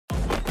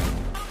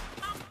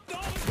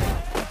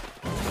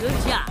Good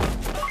job.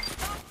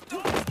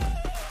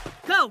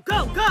 Go,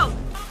 go, go!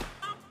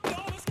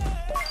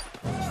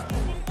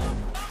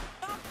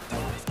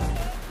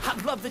 I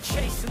love the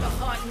chase and the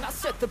hunt, and I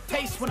set the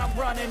pace when I'm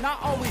running. I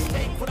always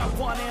take what I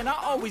want and I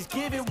always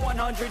give it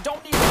 100.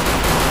 Don't need to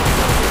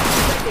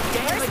play the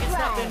game like it's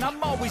nothing.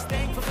 I'm always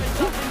thankful for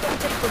something,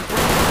 don't take for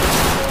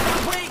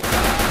granted. Wake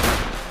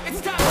up,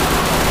 it's time to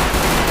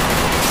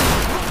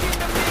look in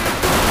the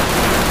mirror.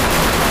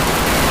 It's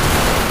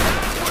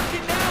not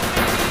working out,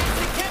 maybe it's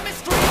the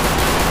chemistry.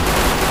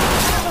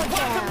 I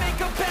can make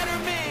a better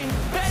me.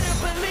 Better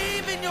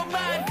believe in your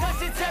mind,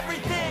 cause it's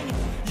everything.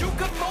 You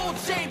can mold,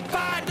 shape,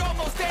 find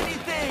almost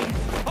anything.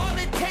 All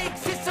it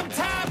takes is some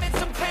time and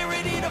some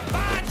clarity to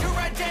find your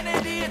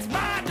identity. It's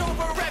mind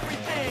over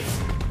everything.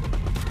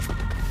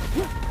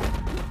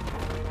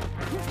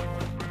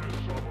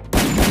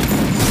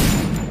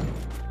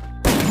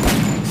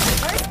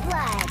 First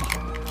blood.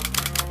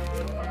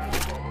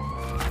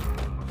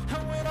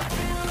 And when I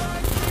feel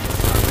like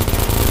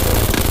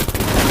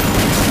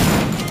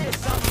this,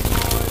 I'm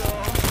immortal.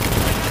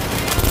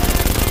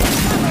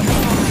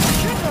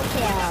 Triple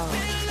kill.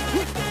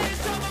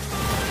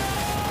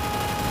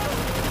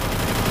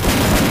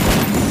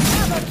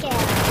 Double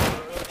kill.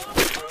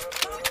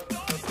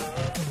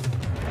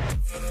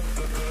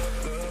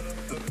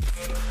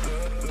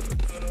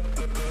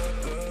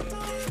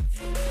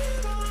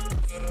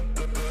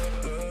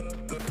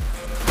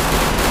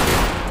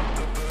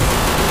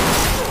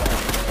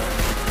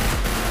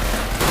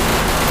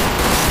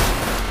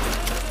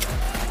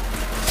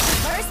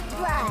 First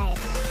blood.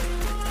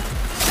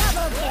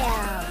 Double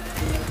kill.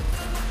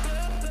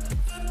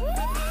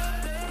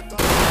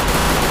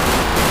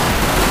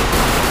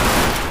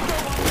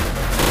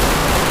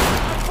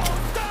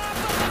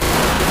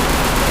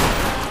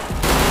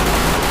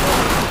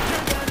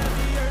 You're gonna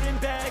be hurting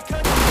bad,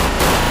 'cause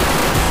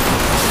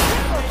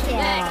Triple kill.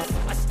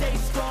 I stay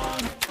strong,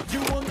 you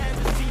will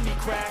never see me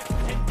crack.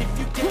 And if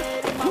you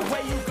get in my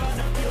way, you're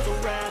gonna feel the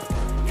wrath.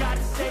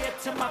 Gotta say it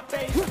to my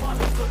face while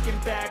I'm looking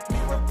back.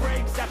 Mirror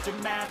breaks after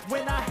math,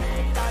 when I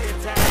hate, I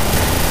attack.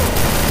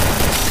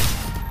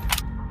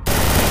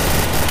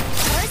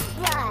 First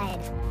blood.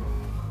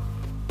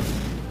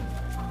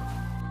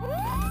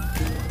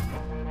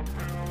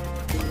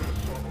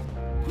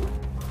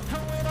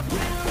 And when I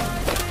feel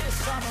like this,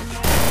 I'm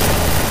immortal.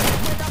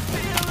 When I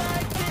feel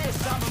like this,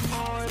 I'm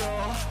immortal.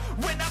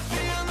 When I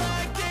feel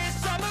like this,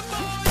 I'm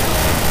immortal.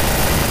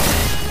 When I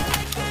feel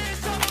like this,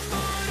 I'm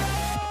immortal.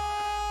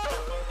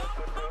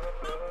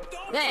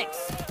 Thanks.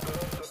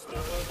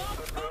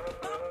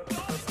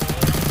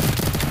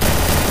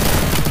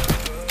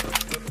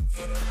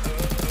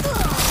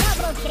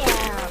 Double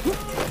kill.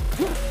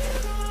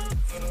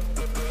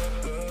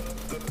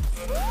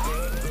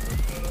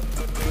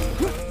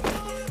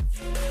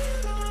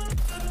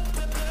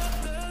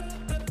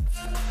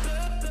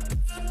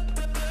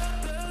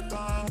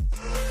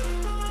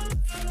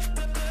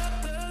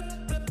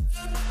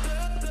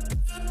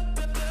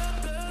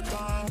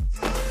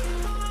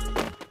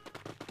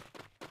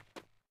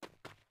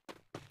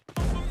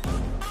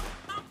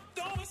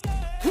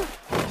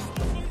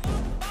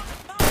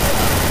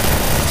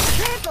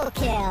 Triple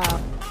kill.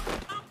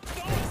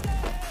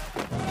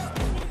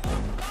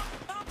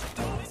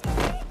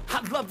 I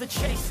love the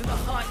chase and the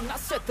hunt, and I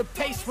set the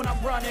pace when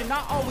I'm running.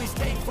 I always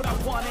take what I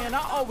want and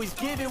I always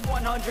give it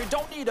 100.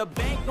 Don't need a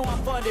bank, no,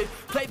 I'm funded.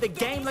 Play the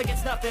game like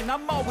it's nothing.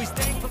 I'm always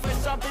thankful for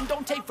something,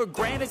 don't take for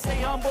granted,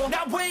 stay humble.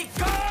 Now wake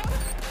up,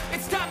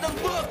 it's time to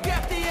look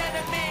at the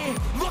enemy.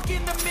 Look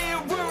in the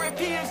mirror if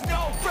he is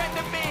no friend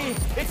to me.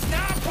 It's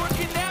not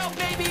working out,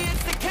 maybe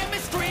it's the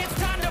chemistry. It's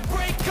time to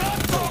break up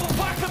so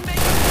I can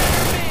make a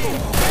better me.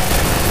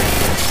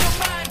 Better in your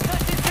mind,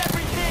 cause it's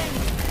everything.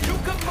 You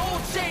can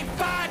mold, shape,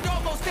 find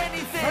almost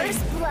anything.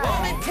 First blood.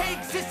 All it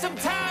takes is some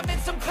time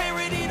and some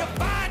clarity to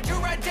find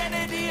your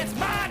identity. It's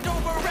mind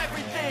over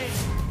everything.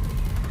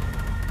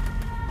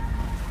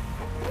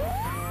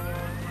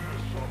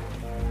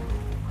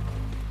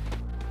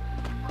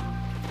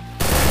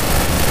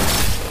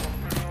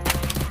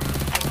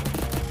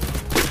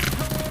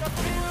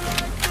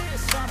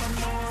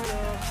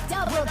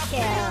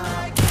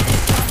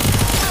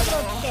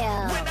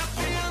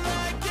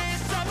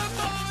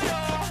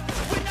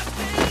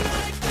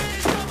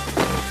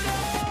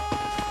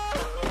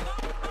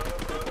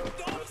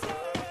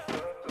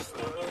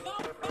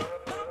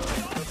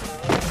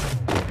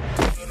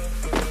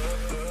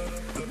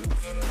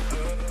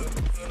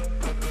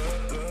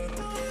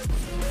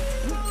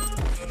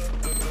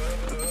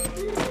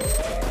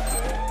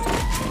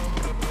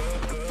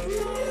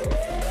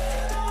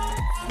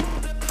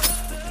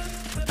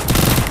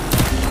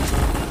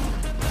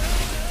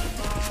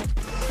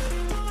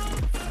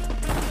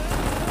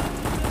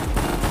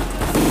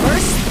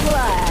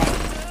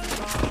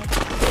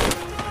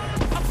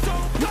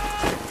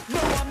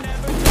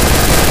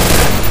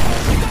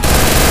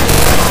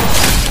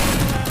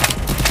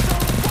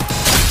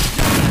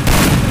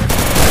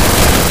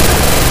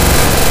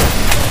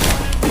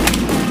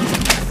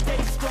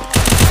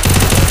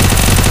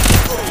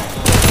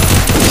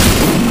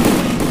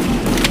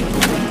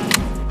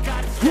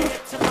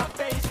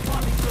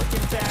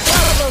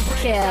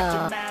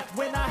 kill.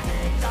 When I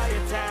hate, I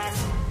attack.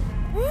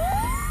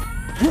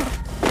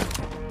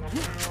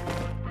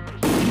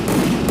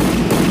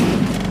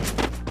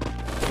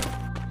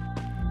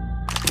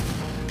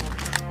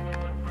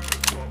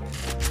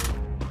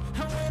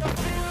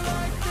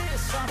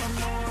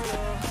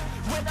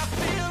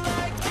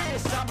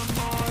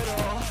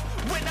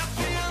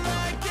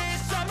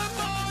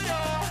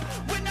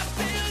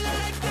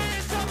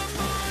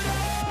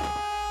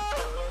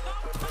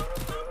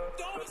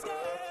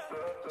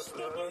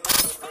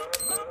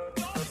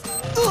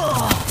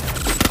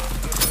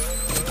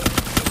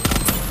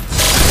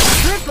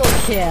 Triple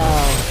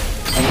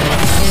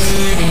kill.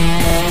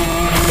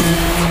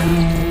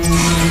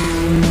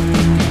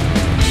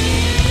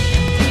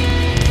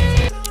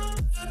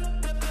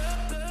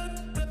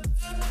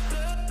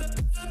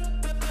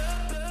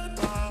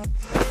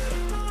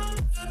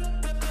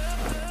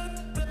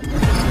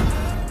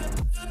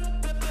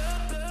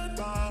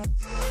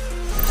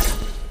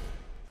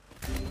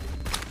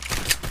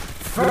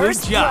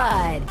 First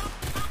blood.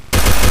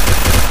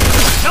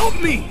 Help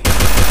me!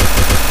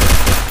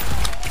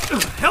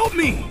 Help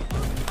me!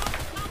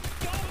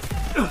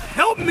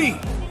 Help me!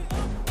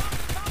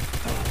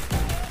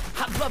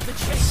 I love the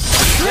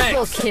chase.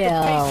 Triple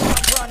kill.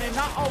 Running,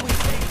 I always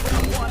take what I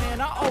want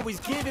and I always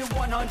give it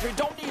 100.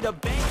 Don't need a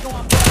bank, no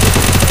I'm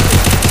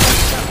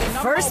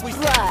First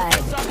blood.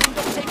 Something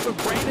don't take for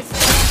granted.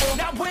 So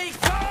now wake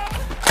up!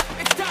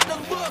 It's time to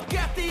look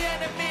at the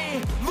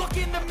enemy. Look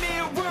in the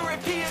mirror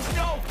if he is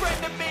no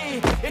friend to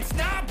me. It's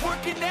not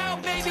working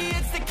out, maybe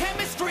it's the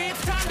chemistry.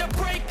 It's time to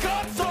break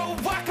up so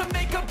I can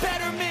make a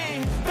better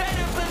me.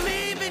 Better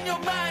believe in your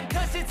mind,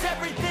 cause it's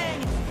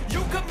everything.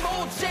 You can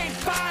mold, shape,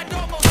 find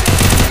almost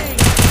anything.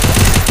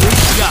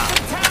 Some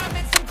time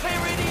and some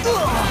clarity to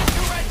find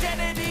your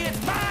identity.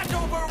 It's mind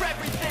over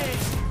everything.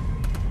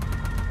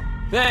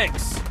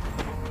 Thanks.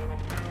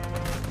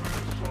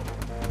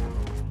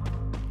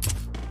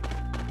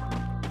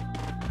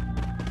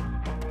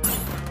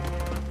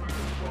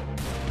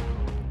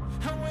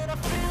 And when I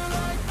feel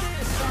like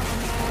this, I'm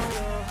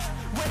immortal.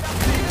 When I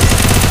feel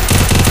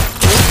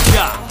Good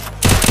job.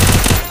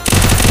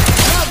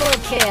 Double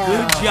kill.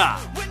 Good job.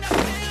 when I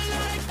feel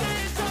like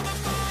this, I'm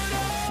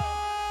immortal.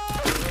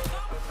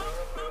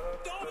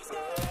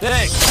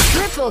 Thanks.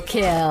 Triple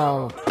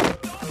kill.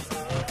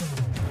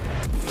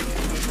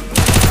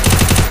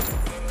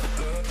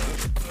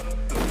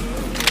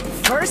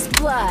 First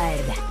blood.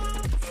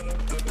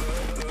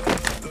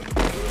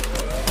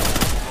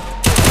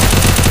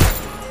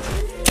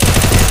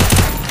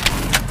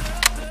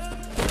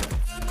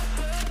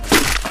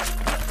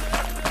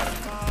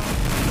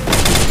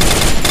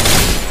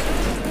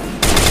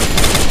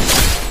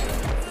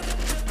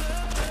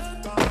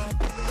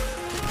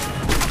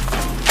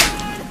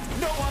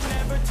 No, I'm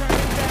never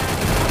turning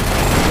back.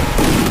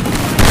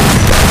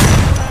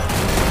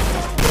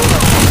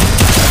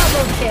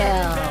 Double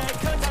kill.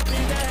 Cause I've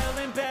been to hell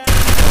and back. I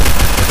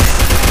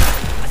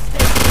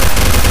stay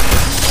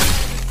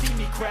see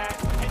me crack.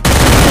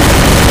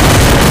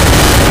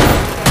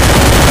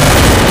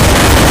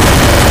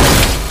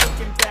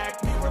 Looking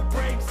back, mirror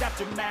breaks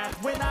after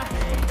math. When I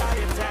hate, I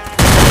attack.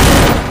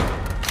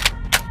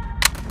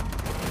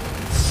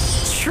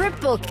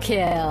 Triple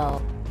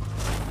kill.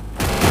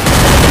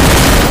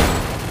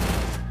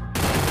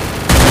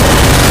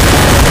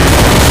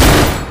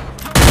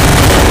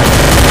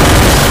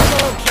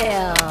 Double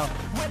kill.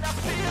 When I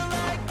feel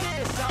like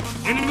this, I'm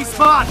immortal. Enemy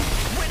spot.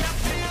 When I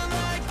feel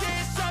like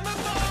this, I'm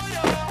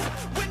immortal.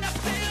 When I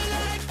feel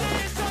like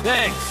this, I'm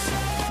Thanks.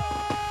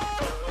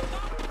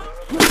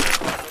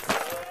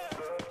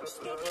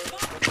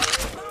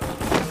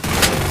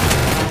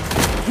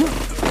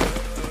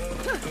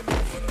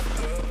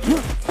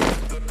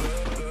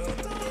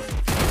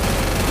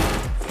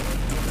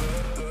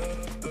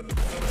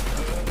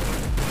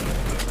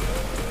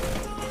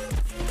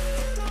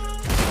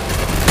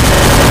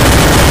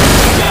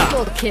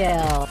 Triple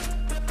kill.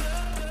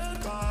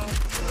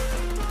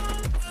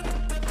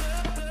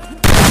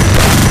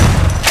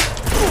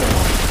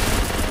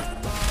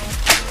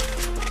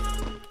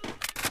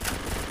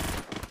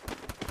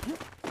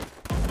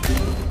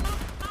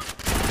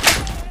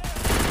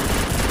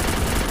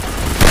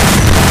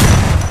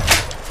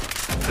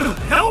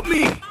 Help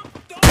me!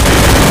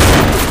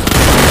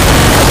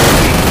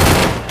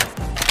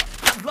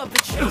 love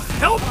the chase.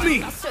 Help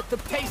me! I set the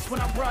pace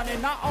when I'm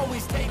running. I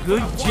always take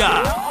Good what I want.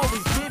 job. I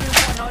always give it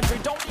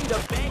 100. Don't need a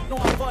bank, no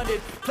I'm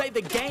funded. Play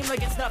the game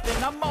like it's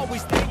nothing. I'm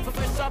always thankful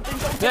for something.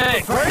 Don't take Thanks.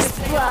 it for granted.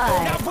 First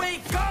blood. Now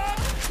wait.